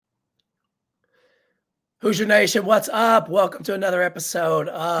Hoosier Nation, what's up? Welcome to another episode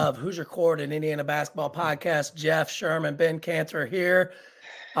of Hoosier Court, an Indiana basketball podcast. Jeff Sherman, Ben Cantor here.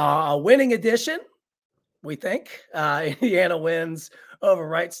 A winning edition, we think. Indiana wins over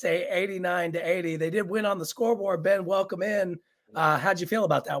Wright State 89-80. They did win on the scoreboard. Ben, welcome in. How'd you feel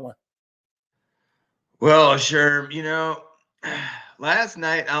about that one? Well, sure. Last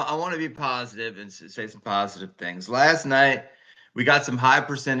night, I want to be positive and say some positive things. Last night, we got some high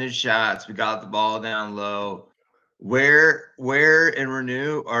percentage shots. We got the ball down low. Ware and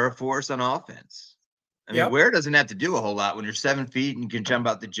Reneau are a force on offense. Ware doesn't have to do a whole lot. When you're 7 feet and you can jump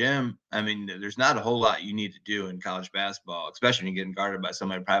out the gym, there's not a whole lot you need to do in college basketball, especially when you're getting guarded by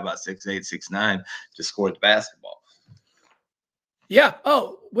somebody probably about 6'8", 6'9", to score the basketball. Yeah.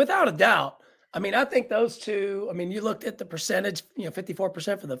 Oh, without a doubt. I think those two, you looked at the percentage,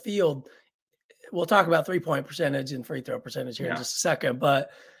 54% for the field. We'll talk about 3-point percentage and free throw percentage here in just a second.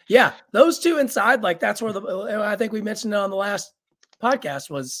 But yeah, those two inside, like that's where I think we mentioned it on the last podcast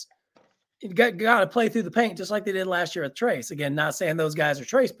was you got to play through the paint just like they did last year at Trace. Again, not saying those guys are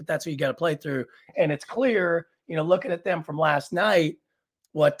Trace, but that's who you got to play through. And it's clear, looking at them from last night,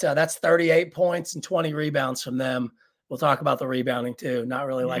 that's 38 points and 20 rebounds from them. We'll talk about the rebounding too. Not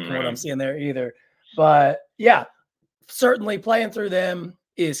really liking what I'm seeing there either. But yeah, certainly playing through them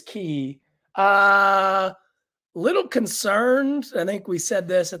is key. Little concerned. I think we said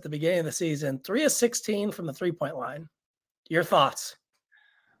this at the beginning of the season, 3 of 16 from the 3-point line. Your thoughts?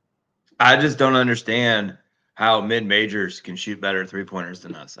 I just don't understand how mid-majors can shoot better 3-pointers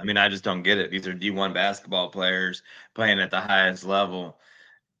than us. I just don't get it. These are D1 basketball players playing at the highest level.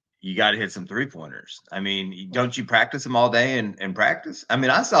 You got to hit some 3-pointers. Don't you practice them all day and practice?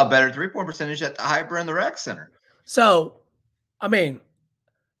 I saw better 3-point percentage at the Hyper and the Rec Center. So,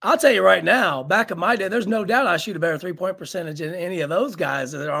 I'll tell you right now, back in my day, there's no doubt I shoot a better 3-point percentage than any of those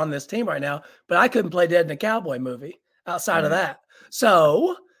guys that are on this team right now, but I couldn't play dead in a cowboy movie outside of that.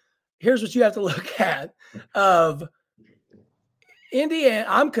 So here's what you have to look at of Indiana.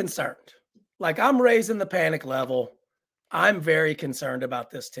 I'm concerned. Like I'm raising the panic level. I'm very concerned about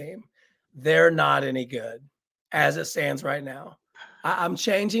this team. They're not any good as it stands right now. I'm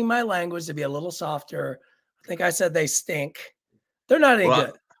changing my language to be a little softer. I think I said they stink. They're not any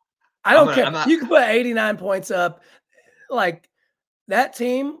good. I don't care. You can put 89 points up. Like that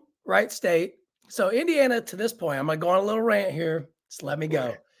team, Wright State. So Indiana to this point, I'm going to go on a little rant here. Just let me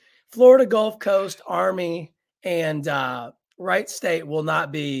go. Florida Gulf Coast, Army, and Wright State will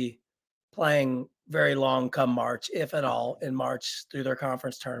not be playing very long come March, if at all, in March through their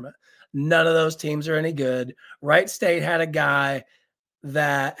conference tournament. None of those teams are any good. Wright State had a guy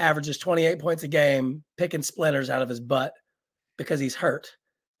that averages 28 points a game picking splinters out of his butt because he's hurt.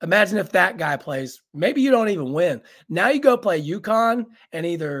 Imagine if that guy plays. Maybe you don't even win. Now you go play UConn and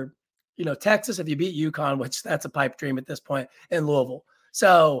either, Texas, if you beat UConn, which that's a pipe dream at this point, in Louisville.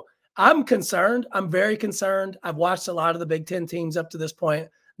 So I'm concerned. I'm very concerned. I've watched a lot of the Big Ten teams up to this point.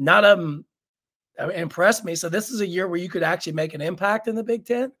 None of them impressed me. So this is a year where you could actually make an impact in the Big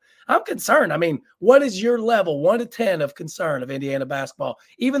Ten. I'm concerned. What is your level, 1 to 10 of concern of Indiana basketball,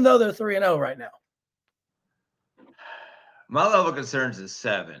 even though they're 3-0 right now? My level of concerns is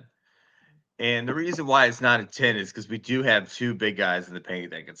 7. And the reason why it's not a 10 is because we do have 2 big guys in the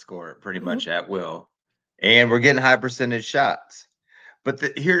paint that can score pretty much at will. And we're getting high percentage shots.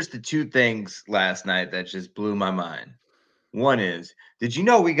 But here's the 2 things last night that just blew my mind. One is, did you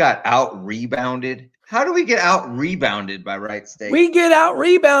know we got out-rebounded? How do we get out-rebounded by Wright State? We get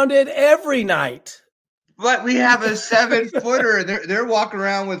out-rebounded every night. But we have a 7-footer. They're walking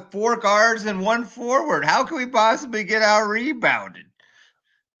around with 4 guards and 1 forward. How can we possibly get out-rebounded?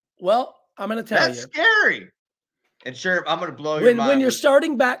 Well, I'm going to tell you. That's scary. And sure, I'm going to blow your mind. When your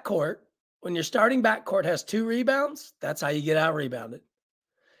starting backcourt has 2 rebounds, that's how you get out-rebounded.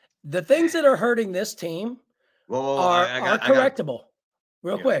 The things that are hurting this team are correctable.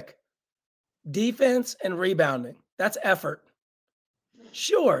 Real quick. Defense and rebounding. That's effort.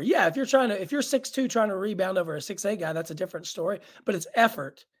 Sure. Yeah. If you're 6'2", trying to rebound over a 6'8" guy, that's a different story, but it's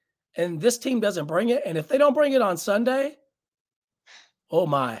effort. And this team doesn't bring it. And if they don't bring it on Sunday, oh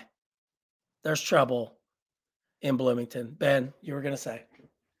my, there's trouble in Bloomington. Ben, you were going to say.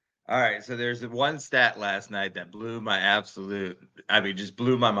 All right. So there's one stat last night that blew my just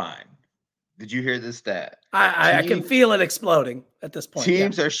blew my mind. Did you hear this stat? I can feel it exploding at this point.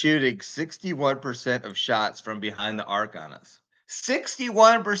 Teams are shooting 61% of shots from behind the arc on us.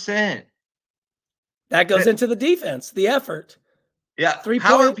 61%. That goes into the defense, the effort. Yeah. 3-point.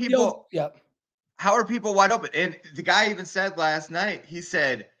 How are people wide open? And the guy even said last night, he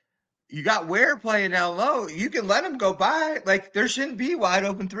said, you got Ware playing down low. You can let him go by. Like, there shouldn't be wide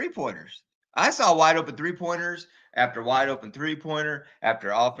open 3-pointers. I saw wide open 3-pointers after wide open 3-pointer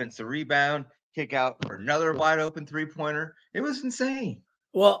after offensive rebound, kick out for another wide open 3-pointer. It was insane.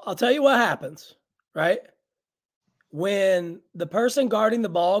 Well, I'll tell you what happens, right? When the person guarding the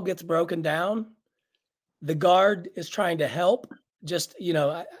ball gets broken down, the guard is trying to help. Just,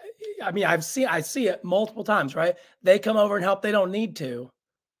 I mean, I see it multiple times, right? They come over and help. They don't need to,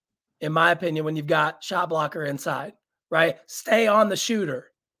 in my opinion, when you've got shot blocker inside, right? Stay on the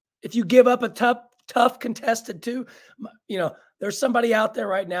shooter. If you give up a tough contested two, there's somebody out there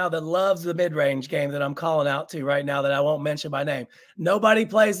right now that loves the mid-range game that I'm calling out to right now that I won't mention by name. Nobody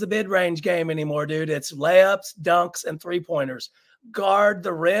plays the mid-range game anymore, dude. It's layups, dunks, and three-pointers. Guard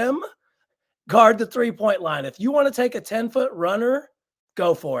the rim, guard the three-point line. If you want to take a 10-foot runner,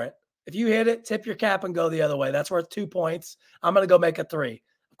 go for it. If you hit it, tip your cap and go the other way. That's worth 2 points. I'm going to go make a three.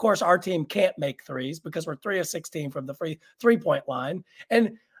 Of course, our team can't make threes because we're 3 of 16 from the free three-point line.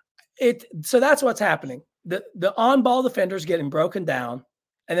 And so that's what's happening. The on-ball defender's getting broken down,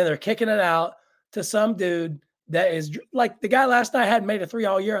 and then they're kicking it out to some dude that is like the guy last night hadn't made a three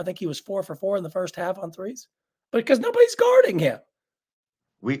all year. I think he was 4 for 4 in the first half on threes, but because nobody's guarding him.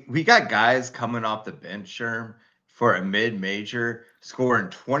 We got guys coming off the bench, Sherm, for a mid-major scoring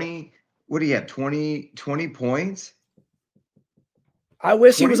 20. What do you have? 20 points? I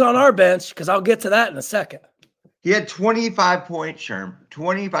wish he was on our bench because I'll get to that in a second. He had 25 points, Sherm.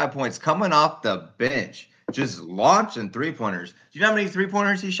 25 points coming off the bench, just launching three-pointers. Do you know how many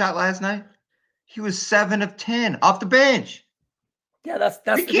three-pointers he shot last night? He was 7 of 10 off the bench. Yeah, that's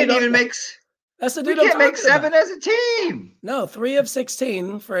we can't even make. That's the dude. We can't make 7 as a team. No, 3 of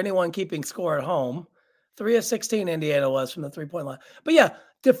 16 for anyone keeping score at home. 3 of 16 Indiana was from the three-point line. But yeah,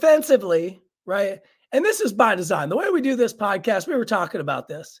 defensively, right? And this is by design. The way we do this podcast, we were talking about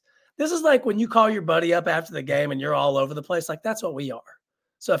this. This is like when you call your buddy up after the game and you're all over the place. Like, that's what we are.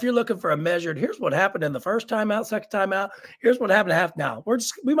 So if you're looking for a measured, here's what happened in the first timeout, second timeout. Here's what happened half. Now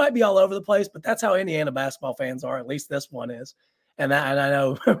we might be all over the place, but that's how Indiana basketball fans are. At least this one is. And I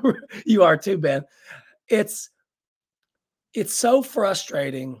know you are too, Ben. It's so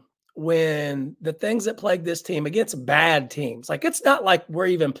frustrating when the things that plague this team against bad teams, like it's not like we're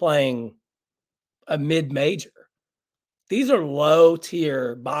even playing a mid-major. These are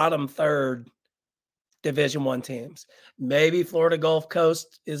low-tier, bottom third Division I teams. Maybe Florida Gulf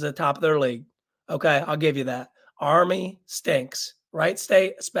Coast is the top of their league. Okay, I'll give you that. Army stinks. Wright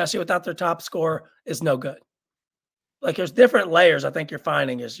State, especially without their top scorer, is no good. Like there's different layers I think you're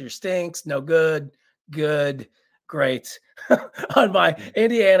finding. Is your stinks, no good, good, great. On my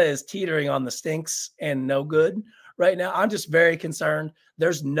Indiana is teetering on the stinks and no good right now. I'm just very concerned.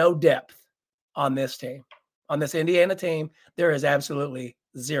 There's no depth on this team. On this Indiana team, there is absolutely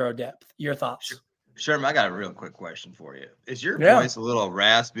zero depth. Your thoughts? Sherman, I got a real quick question for you. Is your voice a little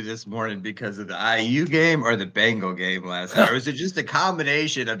raspy this morning because of the IU game or the Bengal game last night? Or is it just a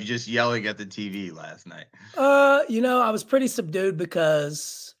combination of just yelling at the TV last night? I was pretty subdued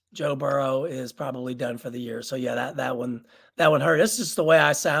because Joe Burrow is probably done for the year. So yeah, that one hurt. It's just the way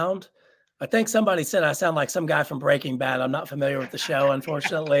I sound. I think somebody said I sound like some guy from Breaking Bad. I'm not familiar with the show,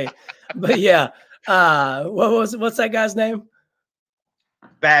 unfortunately. But yeah. What's that guy's name?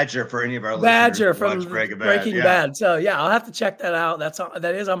 Badger for any of our Badger from Breaking Bad. So yeah, I'll have to check that out.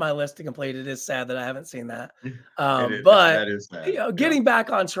 That is on my list to complete. It is sad that I haven't seen that. But that is sad. Getting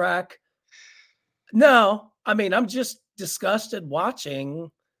back on track. No, I mean, I'm just disgusted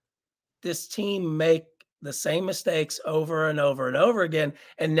watching this team make the same mistakes over and over and over again.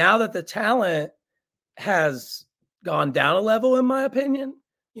 And now that the talent has gone down a level, in my opinion,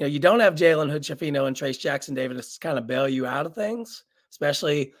 you don't have Jalen Hood-Schifino and Trace Jackson-Davis to kind of bail you out of things,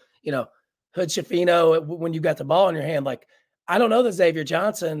 especially, Hood-Schifino, when you got the ball in your hand. Like, I don't know that Xavier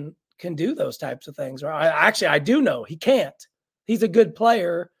Johnson can do those types of things. Or I do know he can't. He's a good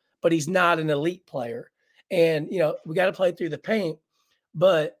player, but he's not an elite player. And, we got to play through the paint.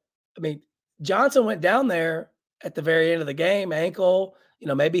 But, I mean, Johnson went down there at the very end of the game, ankle.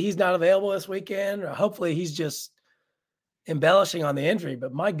 Maybe he's not available this weekend, or hopefully he's just embellishing on the injury.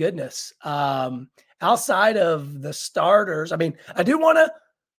 But my goodness, outside of the starters, I mean, I do want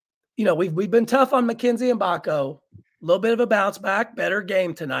to, we've been tough on McKenzie and Baco. A little bit of a bounce back, better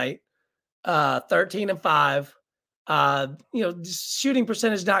game tonight. 13-5. Shooting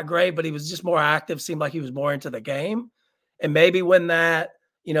percentage not great, but he was just more active. Seemed like he was more into the game. And maybe when that,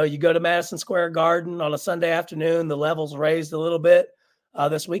 you go to Madison Square Garden on a Sunday afternoon, the level's raised a little bit.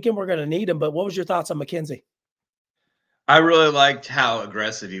 This weekend we're going to need him. But what was your thoughts on McKenzie? I really liked how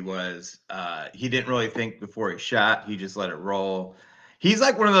aggressive he was. He didn't really think before he shot. He just let it roll. He's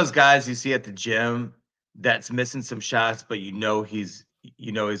like one of those guys you see at the gym that's missing some shots, but he's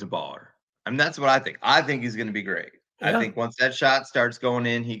a baller. I mean, that's what I think. I think he's going to be great. Yeah. I think once that shot starts going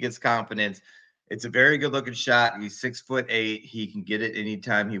in, he gets confidence. It's a very good looking shot. He's 6'8". He can get it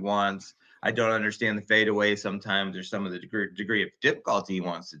anytime he wants. I don't understand the fadeaway sometimes, or some of the degree of difficulty he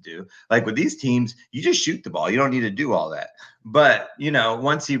wants to do. Like with these teams, you just shoot the ball. You don't need to do all that. But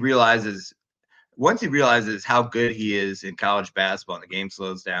once he realizes how good he is in college basketball and the game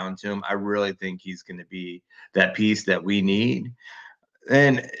slows down to him, I really think he's going to be that piece that we need.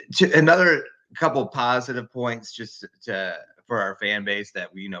 And another couple positive points just for our fan base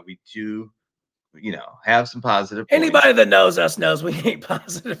that we do have some positive points. Anybody that knows us knows we ain't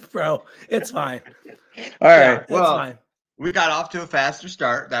positive, bro. It's fine. All right. Yeah, well, fine. We got off to a faster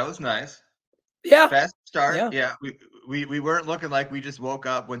start. That was nice. Yeah. Fast start. Yeah. We weren't looking like we just woke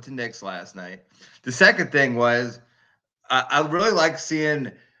up, went to Knicks last night. The second thing was I really like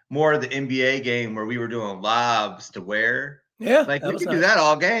seeing more of the NBA game where we were doing lobs to Ware. Yeah. Like we could do that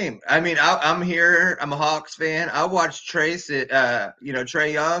all game. I mean, I'm here. I'm a Hawks fan. I watched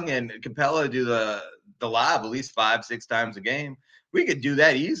Trae Young and Capella do the lob at least 5-6 times a game. We could do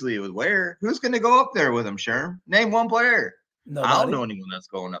that easily with Ware. Who's going to go up there with him, Sherm? Name one player. Nobody. I don't know anyone that's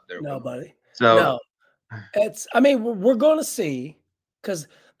going up there. Nobody. So we're going to see because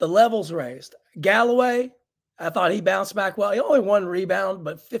the level's raised. Galloway, I thought he bounced back well. He only 1 rebound,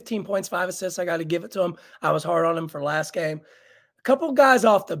 but 15 points, 5 assists. I got to give it to him. I was hard on him for last game. A couple guys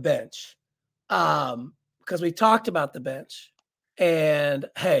off the bench because we talked about the bench. And,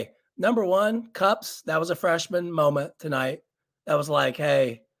 hey, number 1, Cups, that was a freshman moment tonight. That was like,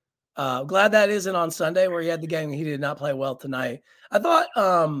 hey, glad that isn't on Sunday where he had the game. He did not play well tonight. I thought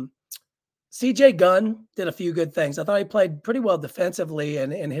CJ Gunn did a few good things. I thought he played pretty well defensively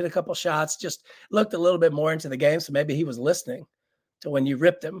and hit a couple shots, just looked a little bit more into the game. So maybe he was listening to when you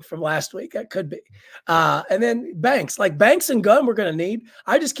ripped him from last week. That could be. And then Banks and Gunn we're going to need.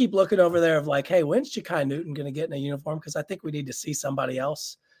 I just keep looking over there of like, hey, when's Ja'Kai Newton going to get in a uniform? Because I think we need to see somebody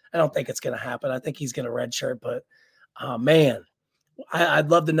else. I don't think it's going to happen. I think he's going to redshirt, but man, I'd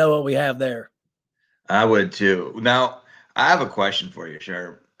love to know what we have there. I would too. Now, I have a question for you,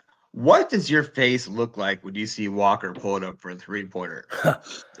 Sherm. What does your face look like when you see Walker pull it up for a 3-pointer?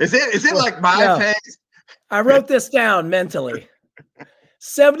 Is it like my face? I wrote this down mentally.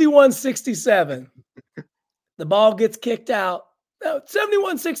 71-67. The ball gets kicked out. No,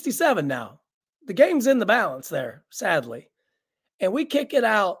 71-67 now. The game's in the balance there, sadly. And we kick it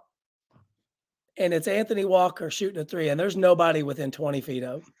out, and it's Anthony Walker shooting a 3, and there's nobody within 20 feet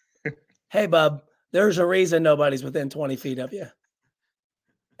of him. Hey, bub, there's a reason nobody's within 20 feet of you.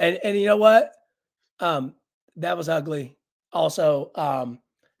 And you know what? That was ugly. Also,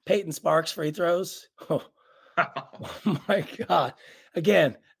 Peyton Sparks free throws. Oh my God.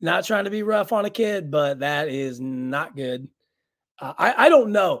 Again, not trying to be rough on a kid, but that is not good. I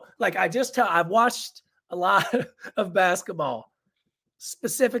don't know. Like I've watched a lot of basketball,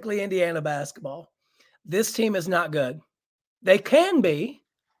 specifically Indiana basketball. This team is not good. They can be,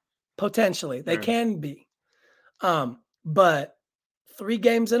 potentially. They can be. But 3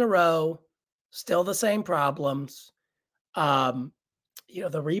 games in a row, still the same problems. The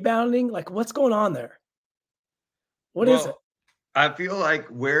rebounding, like what's going on there? What is it? I feel like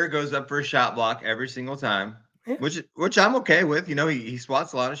Ware goes up for a shot block every single time, which I'm okay with. He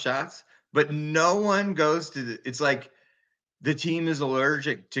swats a lot of shots, but no one goes to it's like the team is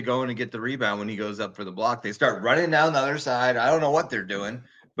allergic to going to get the rebound when he goes up for the block. They start running down the other side. I don't know what they're doing,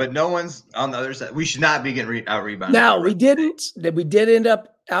 but no one's on the other side. We should not be getting out rebounded. Now, we did end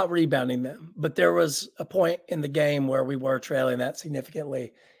up out rebounding them, but there was a point in the game where we were trailing that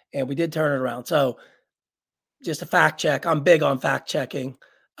significantly, and we did turn it around. So just a fact check. I'm big on fact checking.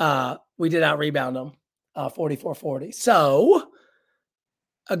 We did out rebound them 44-40. So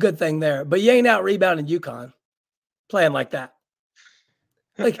a good thing there, but you ain't out rebounding UConn playing like that.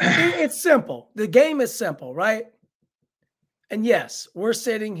 Like it's simple. The game is simple, right? And yes, we're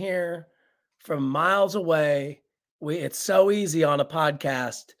sitting here from miles away. It's so easy on a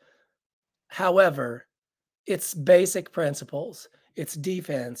podcast. However, it's basic principles. It's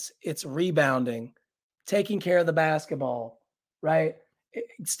defense. It's rebounding, taking care of the basketball, right?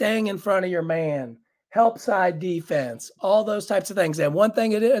 Staying in front of your man, help side defense, all those types of things. And one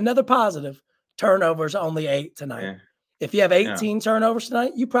thing, another positive, turnovers only 8 tonight. Yeah. If you have 18 turnovers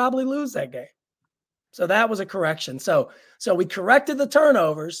tonight, you probably lose that game. So that was a correction. So we corrected the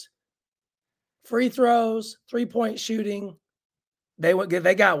turnovers, free throws, 3-point shooting. They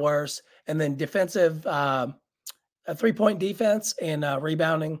got worse. And then defensive, a 3-point defense and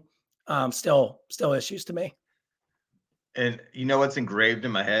rebounding, still issues to me. And you know what's engraved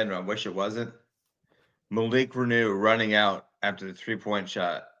in my head, and I wish it wasn't? Malik Reneau running out after the 3-point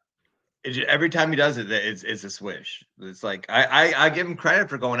shot. every time he does it, it's a swish. It's like I give him credit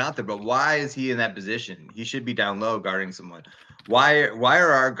for going out there, but why is he in that position? He should be down low guarding someone. Why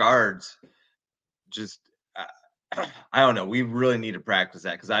are our guards just? I don't know. We really need to practice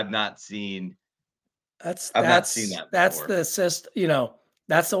that because I've not seen that that's before. the assist.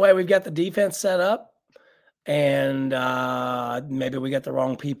 That's the way we've got the defense set up, and maybe we got the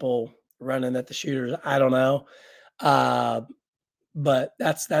wrong people running at the shooters. I don't know. But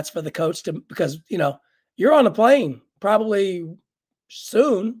that's for the coach to, because you're on a plane probably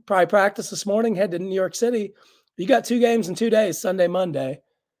soon, probably practice this morning, head to New York City. You got 2 games in 2 days, Sunday, Monday.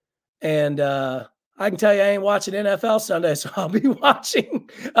 And I can tell you I ain't watching NFL Sunday, so I'll be watching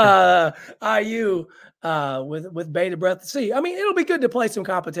IU with bated breath to see. I mean, it'll be good to play some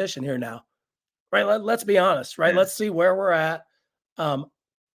competition here now, right? Let's be honest, right? Yeah. Let's see where we're at.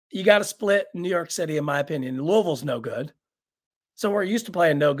 You got to split New York City, in my opinion. Louisville's no good. So we're used to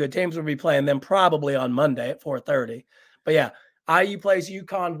playing no good teams. We'll be playing them probably on Monday at 4:30. But yeah, IU plays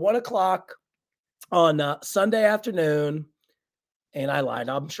UConn 1 o'clock on Sunday afternoon. And I lied.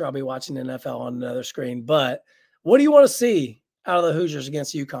 I'm sure I'll be watching the NFL on another screen. But what do you want to see out of the Hoosiers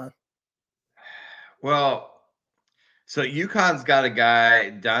against UConn? Well, so UConn's got a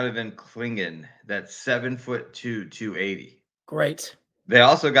guy, Donovan Klingen, that's 7'2", 280. Great. They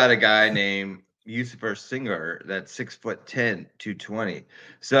also got a guy named Yusufer Singer that's 6'10", 220.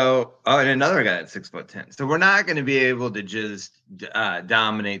 So, and another guy that's 6'10". So we're not going to be able to just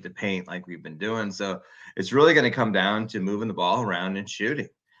dominate the paint like we've been doing. So it's really going to come down to moving the ball around and shooting.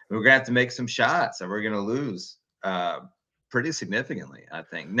 We're going to have to make some shots, and we're going to lose pretty significantly, I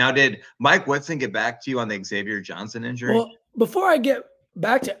think. Now, did Mike Woodson get back to you on the Xavier Johnson injury? Well, before I get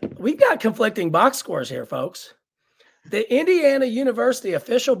back to, we've got conflicting box scores here, folks. The Indiana University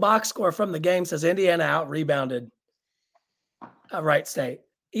official box score from the game says Indiana out-rebounded Wright State.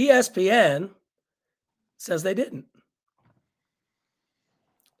 ESPN says they didn't.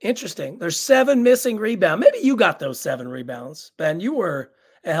 Interesting. There's 7 missing rebounds. Maybe you got those 7 rebounds, Ben. You were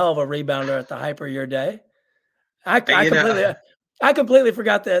a hell of a rebounder at the hype of your day. I completely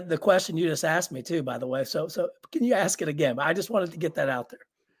forgot the question you just asked me too, by the way. So can you ask it again? I just wanted to get that out there.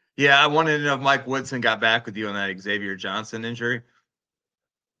 Yeah, I wanted to know if Mike Woodson got back with you on that Xavier Johnson injury.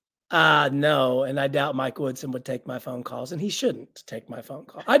 No, and I doubt Mike Woodson would take my phone calls, and he shouldn't take my phone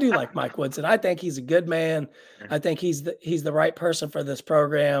call. I do like Mike Woodson. I think he's a good man. I think he's the right person for this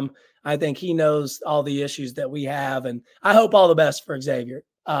program. I think he knows all the issues that we have, and I hope all the best for Xavier.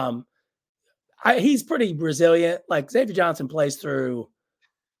 He's pretty resilient. Like, Xavier Johnson plays through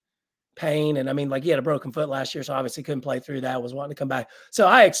pain, and I mean, like, he had a broken foot last year, so obviously couldn't play through that, was wanting to come back. So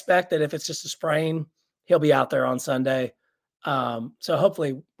I expect that if it's just a sprain, he'll be out there on Sunday. So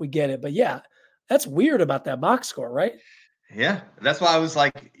hopefully we get it. But yeah, that's weird about that box score, right? Yeah, that's why I was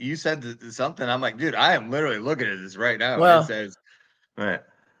like, you said something. I'm like, dude, I am literally looking at this right now. Well, it says, but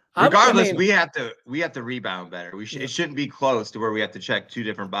regardless, we have to rebound better. It shouldn't be close to where we have to check 2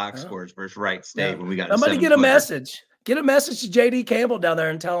 different box scores versus Wright State when we got somebody get a message. Get a message to JD Campbell down there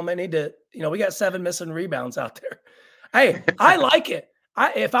and tell him I need to, we got 7 missing rebounds out there. Hey, I like it.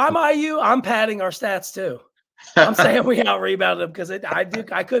 If I'm IU, I'm padding our stats too. I'm saying we out rebounded them because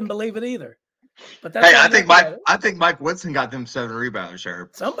I couldn't believe it either. But that's I think Mike Woodson got them 7 rebounds,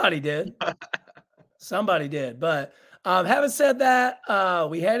 Sharp. Somebody did. Somebody did. But having said that,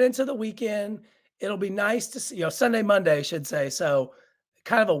 we head into the weekend. It'll be nice to see, Sunday, Monday, I should say. So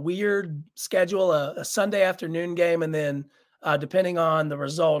kind of a weird schedule, a Sunday afternoon game, and then depending on the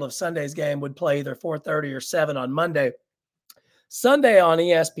result of Sunday's game, would play either 4:30 or 7 on Monday. Sunday on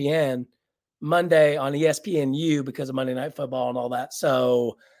ESPN, Monday on ESPNU because of Monday Night Football and all that.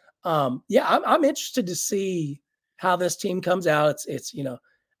 So, yeah, I'm interested to see how this team comes out. It's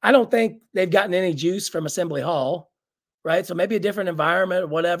I don't think they've gotten any juice from Assembly Hall, right? So maybe a different environment or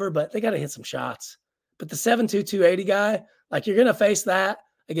whatever, but they got to hit some shots. But the 7'2", 280 guy, like, you're going to face that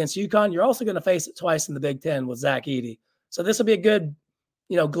against UConn. You're also going to face it twice in the Big Ten with Zach Edey. So this will be a good,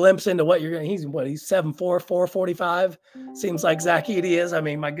 glimpse into what you're going to, he's 7'4", 445. Seems like Zach Edey is. I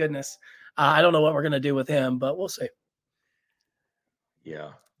mean, my goodness. I don't know what we're going to do with him, but we'll see.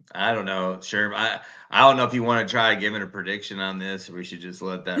 Yeah. I don't know. Sure. I don't know if you want to try giving a prediction on this, or we should just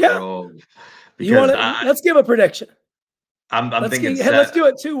let that roll. Because let's give a prediction. I'm thinking let's do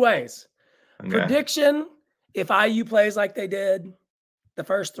it 2 ways. Okay. Prediction, if IU plays like they did the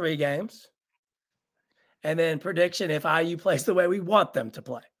first 3 games. And then prediction, if IU plays the way we want them to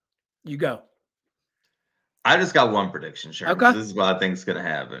play. You go. I just got one prediction, sure. Okay. This is what I think is going to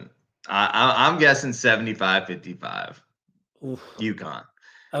happen. I'm guessing 75-55. UConn.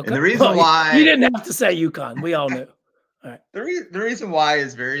 Okay. And the reason why you didn't have to say UConn. We all knew. All right. The reason why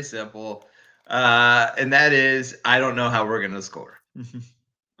is very simple, and that is I don't know how we're going to score.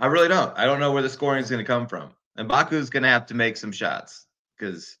 I really don't. I don't know where the scoring is going to come from. And Baku's going to have to make some shots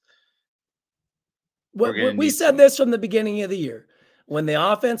because we're going to we need said some. this from the beginning of the year. When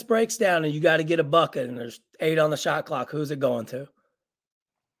the offense breaks down and you got to get a bucket and there's 8 on the shot clock, who's it going to?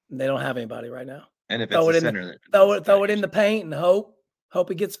 They don't have anybody right now. And if it's a center, throw it in the paint and hope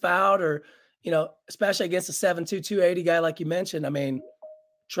he gets fouled, or especially against a 7'2", 280 guy like you mentioned. I mean,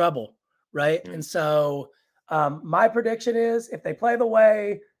 trouble, right? Mm-hmm. And so my prediction is if they play the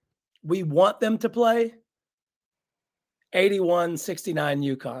way we want them to play,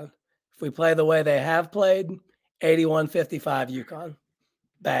 81-69 UConn. If we play the way they have played, 81-55 UConn.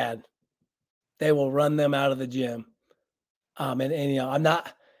 Bad. They will run them out of the gym. And I'm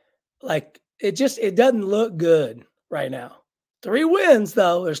not like it doesn't look good right now. 3 wins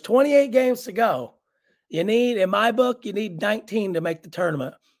though. There's 28 games to go. In my book, you need 19 to make the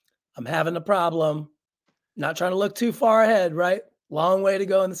tournament. I'm having a problem. Not trying to look too far ahead, right? Long way to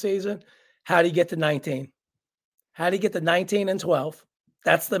go in the season. How do you get to 19? How do you get to 19 and 12?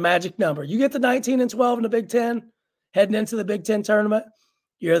 That's the magic number. You get to 19 and 12 in the Big Ten, heading into the Big Ten tournament,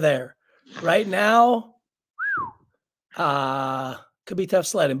 you're there. Right now, could be tough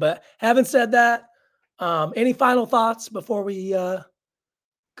sledding. But having said that, any final thoughts before we go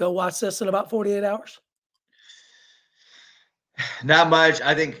watch this in about 48 hours? Not much.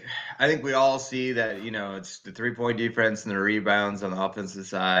 I think we all see that, it's the 3-point defense and the rebounds on the offensive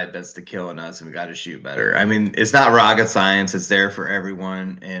side that's the killing us, and we got to shoot better. I mean, it's not rocket science. It's there for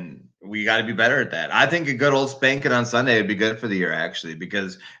everyone, and we got to be better at that. I think a good old spanking on Sunday would be good for the year, actually,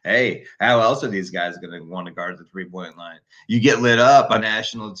 because, hey, how else are these guys going to want to guard the 3-point line? You get lit up on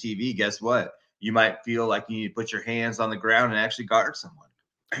national TV, guess what? You might feel like you need to put your hands on the ground and actually guard someone.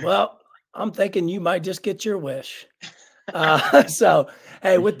 Well, I'm thinking you might just get your wish. So,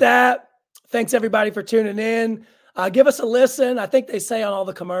 hey, with that, thanks everybody for tuning in. Give us a listen. I think they say on all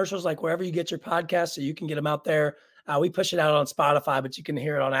the commercials, like wherever you get your podcast, so you can get them out there. We push it out on Spotify, but you can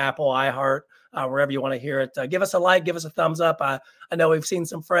hear it on Apple, iHeart, wherever you want to hear it. Give us a like, give us a thumbs up. I know we've seen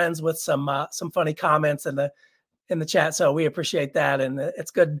some friends with some funny comments in the chat, so we appreciate that. And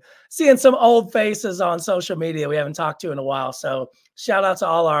it's good seeing some old faces on social media we haven't talked to in a while. So shout out to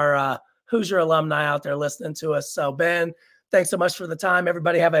all our Hoosier alumni out there listening to us. So Ben, thanks so much for the time.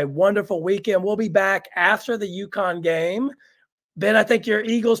 Everybody have a wonderful weekend. We'll be back after the UConn game. Ben, I think your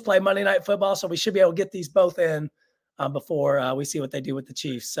Eagles play Monday Night Football, so we should be able to get these both in before we see what they do with the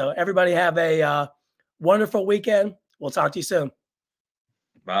Chiefs. So everybody have a wonderful weekend. We'll talk to you soon.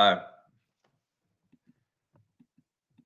 Bye.